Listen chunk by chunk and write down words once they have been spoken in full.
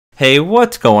Hey,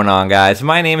 what's going on, guys?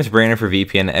 My name is Brandon for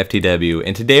VPNFTW,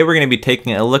 and today we're going to be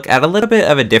taking a look at a little bit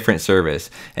of a different service.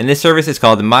 And this service is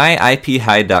called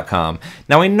MyIPHide.com.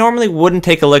 Now, we normally wouldn't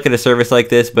take a look at a service like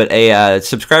this, but a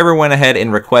subscriber went ahead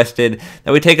and requested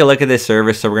that we take a look at this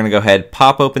service, so we're going to go ahead,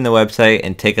 pop open the website,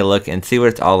 and take a look and see what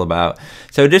it's all about.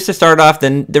 So just to start off,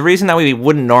 the reason that we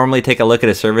wouldn't normally take a look at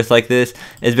a service like this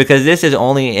is because this is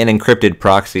only an encrypted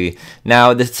proxy.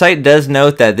 Now, the site does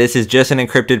note that this is just an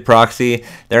encrypted proxy.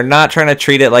 They're not trying to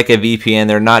treat it like a VPN.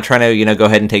 They're not trying to, go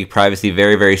ahead and take privacy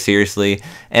very, very seriously.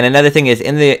 And another thing is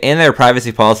in their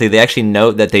privacy policy, they actually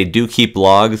note that they do keep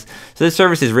logs. So this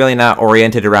service is really not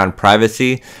oriented around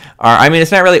privacy.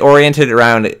 It's not really oriented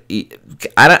around.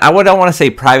 I don't want to say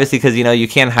privacy because you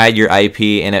can't hide your IP,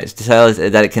 and it says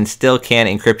that it still can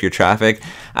encrypt your traffic.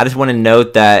 I just want to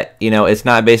note that it's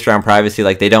not based around privacy.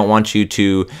 Like, they don't want you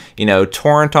to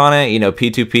torrent on it.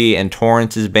 P2P and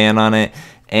torrents is banned on it.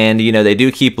 And they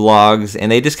do keep logs, and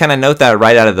they just kind of note that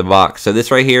right out of the box. So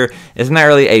this right here is not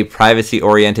really a privacy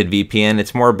oriented VPN.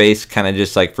 It's more based kind of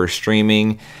just like for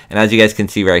streaming. And as you guys can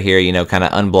see right here, kind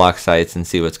of unblock sites and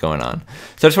see what's going on.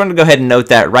 So I just wanted to go ahead and note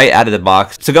that right out of the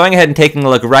box. So going ahead and taking a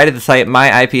look right at the site,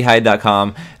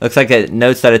 MyIPHide.com, looks like it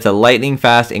notes that it's a lightning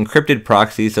fast encrypted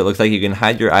proxy. So it looks like you can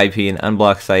hide your IP and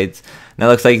unblock sites. Now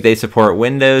it looks like they support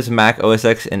Windows, Mac OS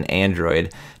X, and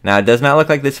Android. Now it does not look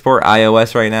like they support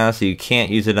iOS right now, so you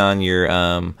can't use it on your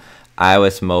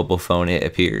iOS mobile phone, it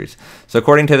appears. So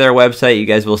according to their website, you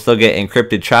guys will still get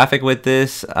encrypted traffic with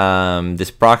this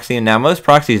proxy. Now most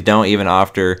proxies don't even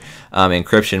offer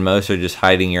encryption. Most are just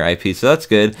hiding your IP, so that's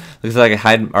good. Looks like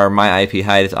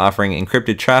MyIPHide is offering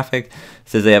encrypted traffic. It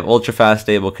says they have ultra fast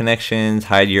stable connections,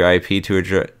 hide your IP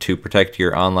to protect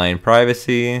your online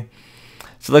privacy.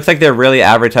 So it looks like they're really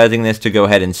advertising this to go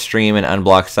ahead and stream and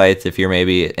unblock sites if you're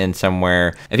maybe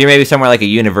somewhere like a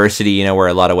university, where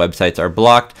a lot of websites are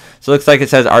blocked. So it looks like it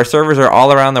says our servers are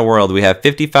all around the world. We have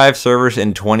 55 servers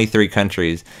in 23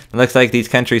 countries. It looks like these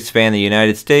countries span the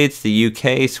United States, the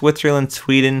UK, Switzerland,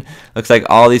 Sweden. Looks like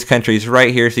all these countries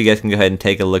right here, so you guys can go ahead and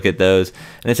take a look at those.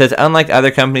 And it says, unlike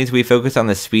other companies, we focus on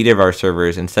the speed of our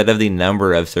servers instead of the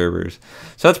number of servers.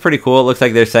 So that's pretty cool. It looks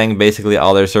like they're saying basically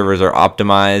all their servers are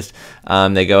optimized.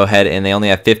 They go ahead and they only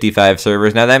have 55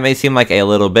 servers. Now that may seem like a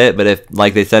little bit, but if,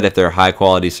 like they said, if they're high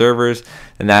quality servers,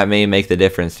 then that may make the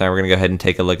difference. Now we're going to go ahead and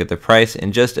take a look at the price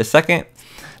in just a second.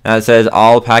 Now it says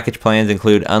all package plans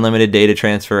include unlimited data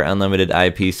transfer, unlimited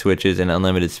IP switches, and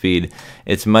unlimited speed.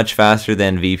 It's much faster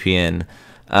than VPN.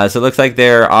 So it looks like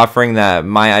they're offering that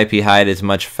MyIPHide is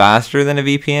much faster than a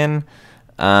VPN.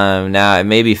 Now it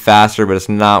may be faster, but it's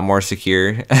not more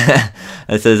secure.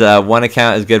 It says one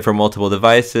account is good for multiple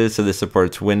devices, so this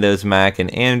supports Windows, Mac,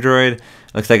 and Android.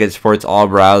 Looks like it supports all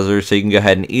browsers, so you can go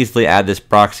ahead and easily add this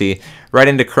proxy right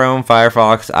into Chrome,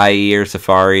 Firefox, IE, or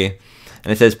Safari.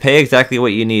 And it says pay exactly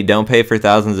what you need. Don't pay for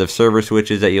thousands of server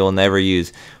switches that you'll never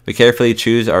use. We carefully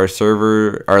choose our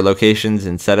locations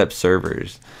and set up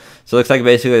servers. So it looks like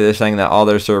basically they're saying that all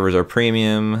their servers are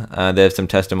premium. They have some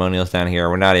testimonials down here.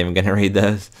 We're not even going to read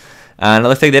those. And it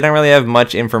looks like they don't really have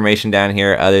much information down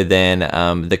here other than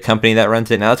the company that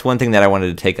runs it. Now that's one thing that I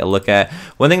wanted to take a look at.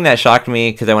 One thing that shocked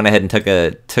me, because I went ahead and took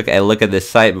a look at this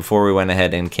site before we went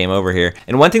ahead and came over here.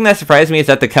 And one thing that surprised me is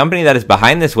that the company that is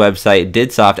behind this website,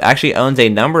 Didsoft, actually owns a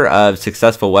number of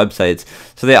successful websites.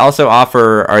 So they also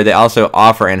offer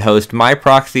and host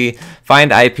MyProxy,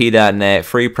 FindIP.net,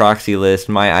 Free Proxy List,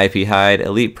 MyIPHide,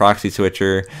 Elite Proxy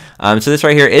Switcher. So this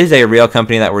right here is a real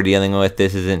company that we're dealing with.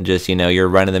 This isn't just your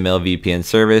run-of-the-mill VPN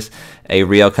service. A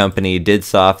real company,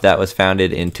 Didsoft, that was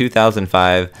founded in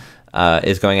 2005.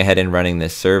 Is going ahead and running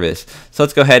this service. So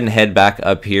let's go ahead and head back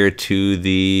up here to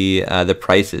the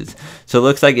prices. So it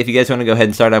looks like if you guys want to go ahead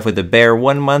and start off with the bare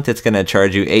 1 month, it's going to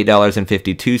charge you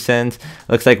 $8.52.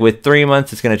 Looks like with 3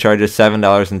 months, it's going to charge us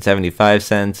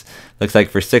 $7.75. Looks like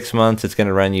for 6 months, it's going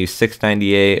to run you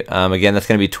 $6.98. Again, that's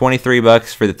going to be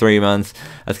 $23 for the 3 months.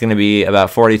 That's going to be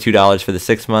about $42 for the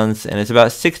 6 months, and it's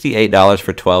about $68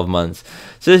 for 12 months.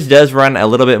 So this does run a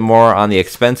little bit more on the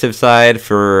expensive side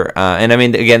for, and I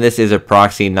mean, again, this is a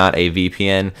proxy, not a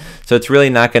VPN, so it's really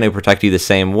not going to protect you the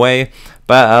same way,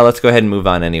 but let's go ahead and move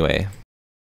on anyway.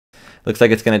 Looks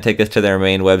like it's going to take us to their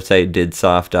main website,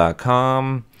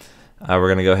 didsoft.com. We're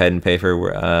going to go ahead and pay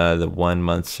for the 1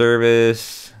 month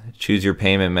service. Choose your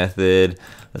payment method.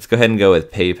 Let's go ahead and go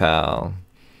with PayPal.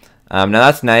 Now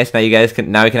that's nice. Now we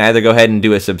can either go ahead and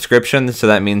do a subscription, so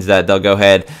that means that they'll go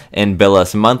ahead and bill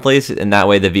us monthly, and that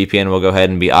way the VPN will go ahead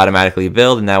and be automatically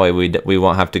billed, and that way we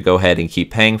won't have to go ahead and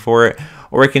keep paying for it.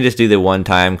 Or we can just do the one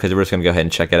time, because we're just going to go ahead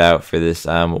and check it out for this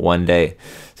 1 day.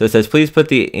 So it says please put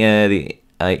the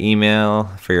email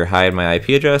for your hide my IP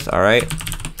address. All right.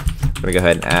 We're gonna go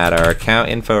ahead and add our account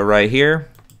info right here.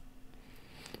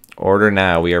 Order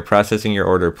now. We are processing your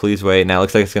order. Please wait. Now it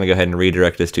looks like it's gonna go ahead and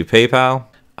redirect us to PayPal.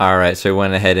 Alright, so we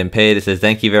went ahead and paid. It says,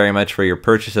 thank you very much for your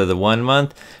purchase of the 1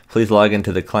 month. Please log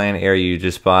into the client area you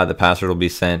just bought. The password will be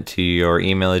sent to your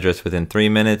email address within 3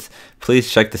 minutes.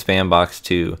 Please check the spam box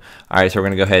too. Alright, so we're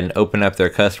going to go ahead and open up their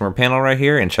customer panel right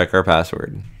here and check our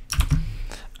password.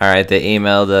 Alright, they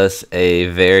emailed us a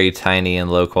very tiny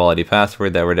and low quality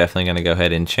password that we're definitely going to go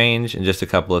ahead and change in just a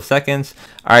couple of seconds.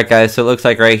 Alright guys, so it looks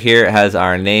like right here it has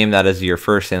our name. That is your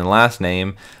first and last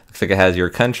name. Looks like it has your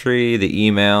country, the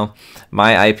email,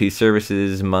 my IP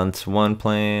services, months 1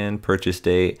 plan, purchase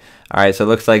date. Alright, so it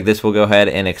looks like this will go ahead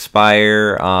and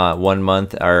expire 1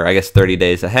 month, or I guess 30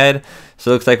 days ahead.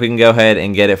 So it looks like we can go ahead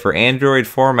and get it for Android,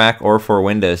 for Mac, or for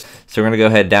Windows. So we're going to go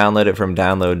ahead and download it from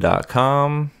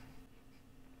download.com.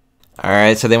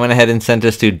 Alright, so they went ahead and sent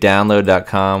us to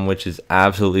download.com, which is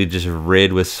absolutely just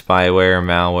rid with spyware,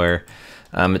 malware.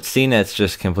 It's CNET's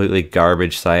just completely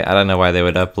garbage site. I don't know why they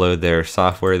would upload their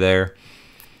software there.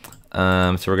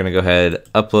 So we're going to go ahead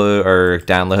upload or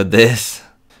download this.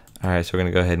 Alright, so we're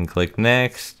going to go ahead and click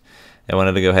next. I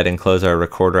wanted to go ahead and close our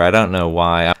recorder. I don't know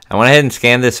why. I went ahead and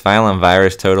scanned this file on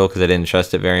VirusTotal because I didn't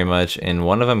trust it very much, and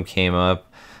one of them came up.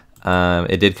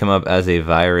 It did come up as a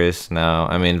virus. Now,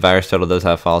 I mean, VirusTotal does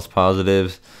have false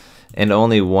positives, and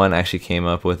only one actually came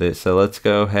up with it. So let's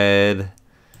go ahead.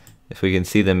 If we can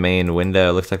see the main window,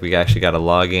 it looks like we actually got to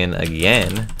log in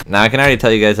again. Now, I can already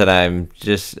tell you guys that I'm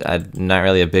not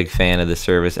really a big fan of the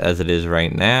service as it is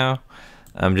right now.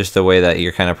 Just the way that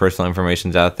your kind of personal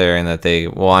information's out there, and that they,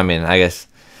 well, I mean, I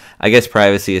guess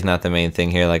privacy is not the main thing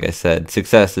here. Like I said,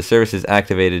 success, the service is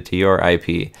activated to your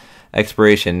IP.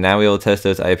 Expiration, now we will test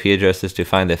those IP addresses to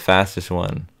find the fastest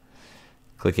one.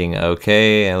 Clicking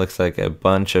OK, and it looks like a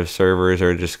bunch of servers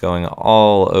are just going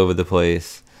all over the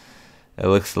place. It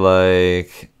looks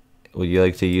like, would you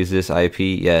like to use this IP?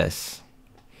 Yes.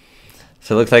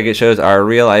 So it looks like it shows our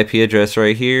real IP address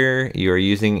right here. You are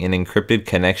using an encrypted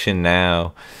connection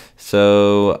now.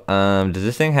 So does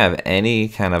this thing have any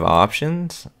kind of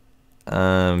options?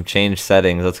 Change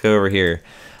settings. Let's go over here.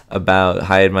 About,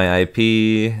 hide my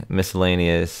IP,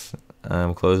 miscellaneous.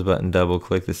 Close button, double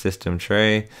click the system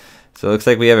tray. So it looks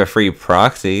like we have a free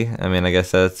proxy. I mean, I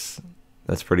guess that's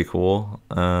pretty cool.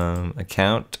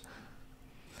 Account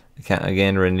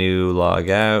again, renew, log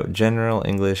out, general,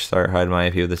 English, start, hide my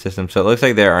IP with the system. So it looks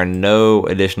like there are no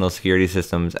additional security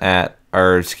settings at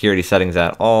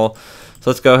all.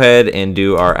 So let's go ahead and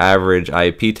do our average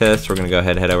IP test. We're going to go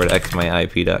ahead and head over to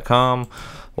xmyip.com.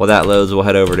 While that loads, we'll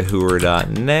head over to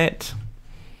hoover.net.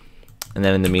 And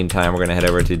then in the meantime, we're going to head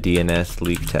over to DNS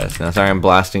leak test. Now, sorry I'm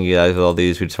blasting you guys with all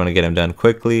these. We just want to get them done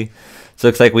quickly. So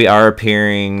it looks like we are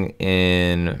appearing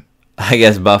in, I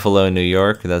guess, Buffalo, New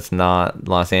York. That's not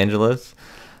Los Angeles.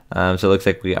 So it looks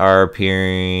like we are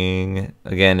appearing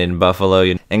again in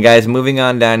Buffalo. And guys, moving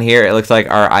on down here, it looks like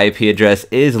our IP address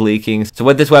is leaking. So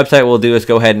what this website will do is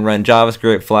go ahead and run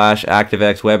JavaScript, Flash,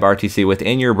 ActiveX, WebRTC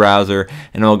within your browser,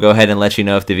 and it will go ahead and let you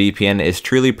know if the VPN is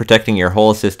truly protecting your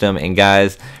whole system. And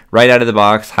guys, right out of the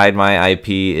box, hide my IP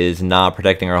is not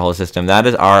protecting our whole system. That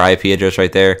is our IP address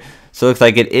right there. So it looks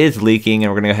like it is leaking,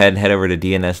 and we're going to go ahead and head over to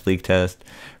DNS leak test.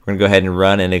 We're going to go ahead and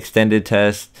run an extended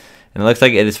test. And it looks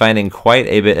like it is finding quite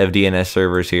a bit of DNS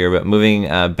servers here. But moving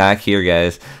back here,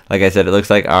 guys, like I said, it looks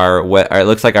like our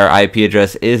IP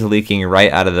address is leaking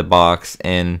right out of the box.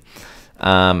 And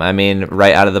I mean,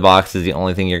 right out of the box is the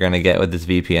only thing you're going to get with this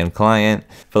VPN client.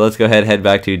 But let's go ahead and head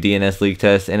back to DNS leak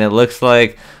test. And it looks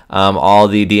like all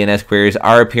the DNS queries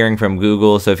are appearing from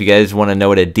Google. So if you guys want to know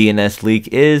what a DNS leak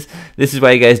is, this is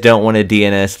why you guys don't want a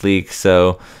DNS leak.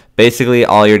 So basically,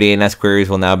 all your DNS queries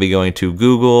will now be going to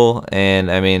Google,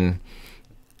 and I mean,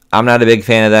 I'm not a big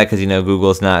fan of that because, you know,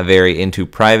 Google's not very into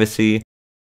privacy.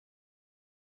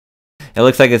 It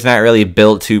looks like it's not really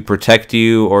built to protect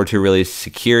you or to really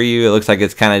secure you. It looks like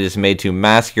it's kind of just made to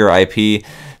mask your IP.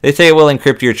 They say it will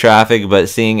encrypt your traffic, but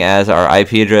seeing as our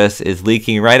IP address is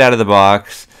leaking right out of the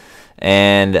box,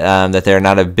 and that they're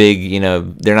not a big, you know,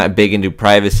 they're not big into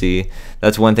privacy.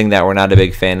 That's one thing that we're not a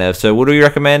big fan of. So would we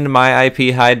recommend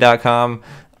MyIPHide.com?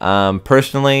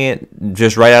 Personally,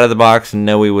 just right out of the box,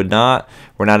 no, we would not.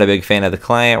 We're not a big fan of the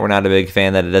client. We're not a big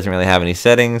fan that it doesn't really have any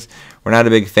settings. We're not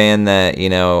a big fan that, you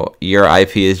know, your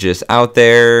IP is just out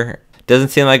there. Doesn't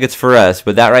seem like it's for us,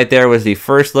 but that right there was the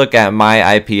first look at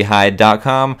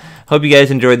MyIPHide.com. Hope you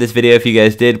guys enjoyed this video. If you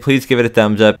guys did, please give it a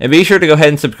thumbs up, and be sure to go ahead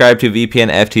and subscribe to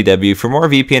VPNFTW for more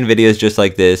VPN videos just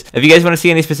like this. If you guys want to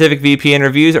see any specific VPN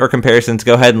reviews or comparisons,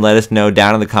 go ahead and let us know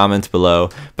down in the comments below.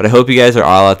 But I hope you guys are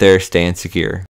all out there staying secure.